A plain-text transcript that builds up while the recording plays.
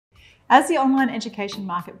As the online education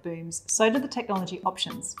market booms, so do the technology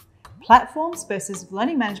options. Platforms versus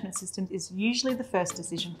learning management systems is usually the first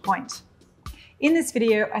decision point. In this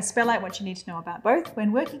video, I spell out what you need to know about both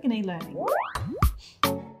when working in e-learning.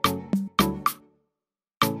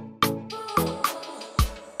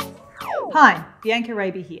 Hi, Bianca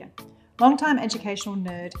Raby here, long-time educational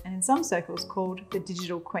nerd and in some circles called the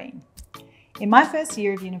digital queen. In my first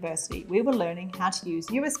year of university, we were learning how to use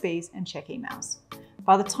USBs and check emails.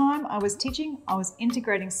 By the time I was teaching, I was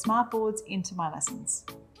integrating smartboards into my lessons.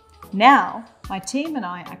 Now, my team and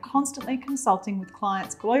I are constantly consulting with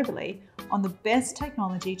clients globally on the best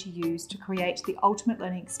technology to use to create the ultimate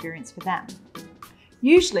learning experience for them.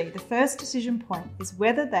 Usually, the first decision point is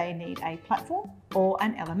whether they need a platform or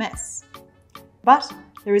an LMS. But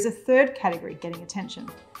there is a third category getting attention,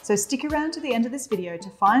 so stick around to the end of this video to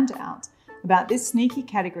find out about this sneaky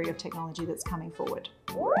category of technology that's coming forward.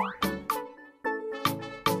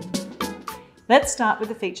 Let's start with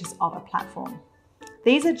the features of a platform.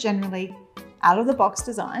 These are generally out-of-the-box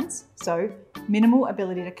designs, so minimal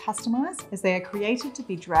ability to customize as they are created to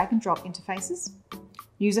be drag and drop interfaces.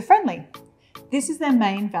 User-friendly. This is their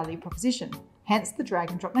main value proposition, hence the drag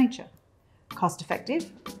and drop nature. Cost-effective.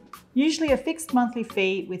 Usually a fixed monthly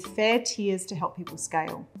fee with fair tiers to help people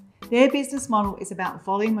scale. Their business model is about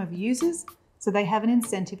volume of users, so they have an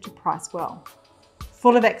incentive to price well.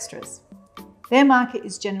 Full of extras. Their market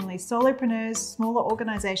is generally solopreneurs, smaller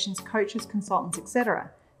organizations, coaches, consultants, etc.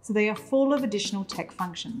 So they are full of additional tech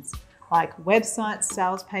functions like websites,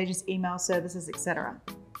 sales pages, email services, etc.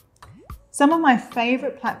 Some of my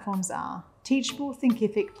favorite platforms are Teachable,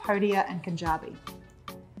 Thinkific, Podia, and Kajabi.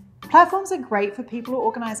 Platforms are great for people or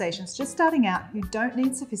organizations just starting out who don't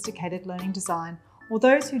need sophisticated learning design or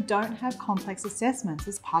those who don't have complex assessments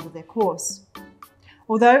as part of their course.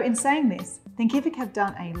 Although in saying this, Thinkific have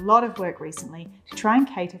done a lot of work recently to try and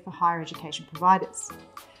cater for higher education providers.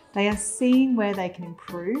 They are seeing where they can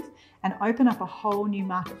improve and open up a whole new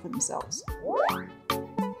market for themselves.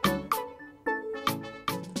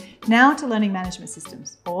 Now to learning management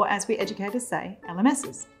systems, or as we educators say,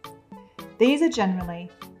 LMSs. These are generally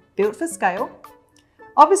built for scale.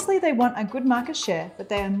 Obviously, they want a good market share, but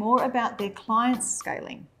they are more about their clients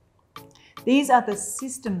scaling. These are the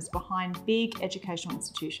systems behind big educational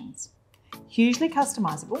institutions. Hugely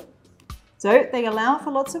customizable, so they allow for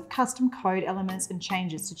lots of custom code elements and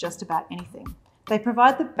changes to just about anything. They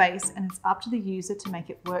provide the base and it's up to the user to make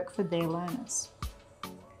it work for their learners.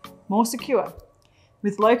 More secure.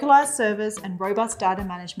 With localized servers and robust data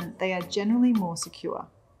management, they are generally more secure.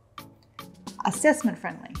 Assessment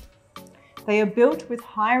friendly. They are built with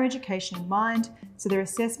higher education in mind, so their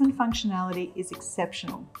assessment functionality is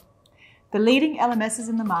exceptional. The leading LMSs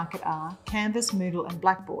in the market are Canvas, Moodle, and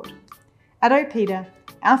Blackboard. At OPEDA,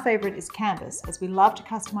 our favourite is Canvas, as we love to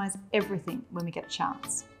customise everything when we get a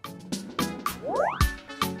chance.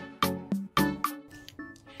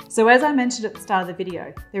 So as I mentioned at the start of the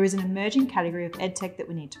video, there is an emerging category of edtech that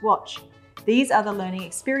we need to watch. These are the learning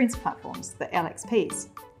experience platforms, the LXPs.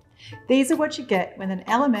 These are what you get when an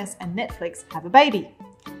LMS and Netflix have a baby.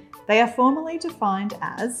 They are formally defined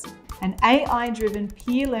as an AI-driven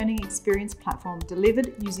peer learning experience platform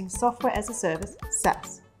delivered using software as a service,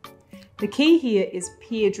 SaaS. The key here is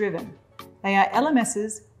peer-driven. They are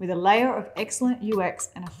LMSs with a layer of excellent UX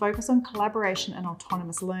and a focus on collaboration and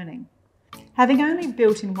autonomous learning. Having only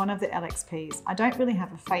built in one of the LXPs, I don't really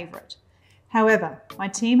have a favourite. However, my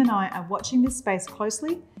team and I are watching this space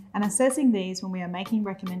closely and assessing these when we are making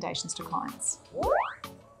recommendations to clients.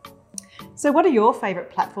 So what are your favourite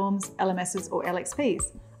platforms, LMSs or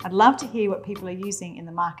LXPs? I'd love to hear what people are using in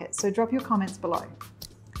the market, so drop your comments below.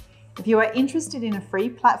 If you are interested in a free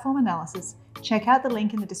platform analysis, check out the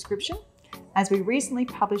link in the description, as we recently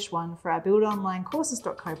published one for our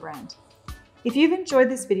buildonlinecourses.co brand. If you've enjoyed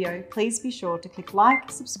this video, please be sure to click like,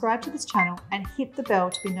 subscribe to this channel, and hit the bell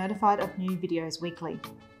to be notified of new videos weekly.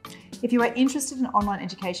 If you are interested in online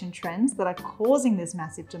education trends that are causing this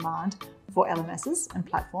massive demand for LMSs and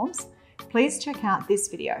platforms, please check out this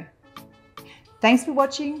video. Thanks for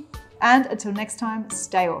watching, and until next time,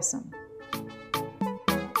 stay awesome.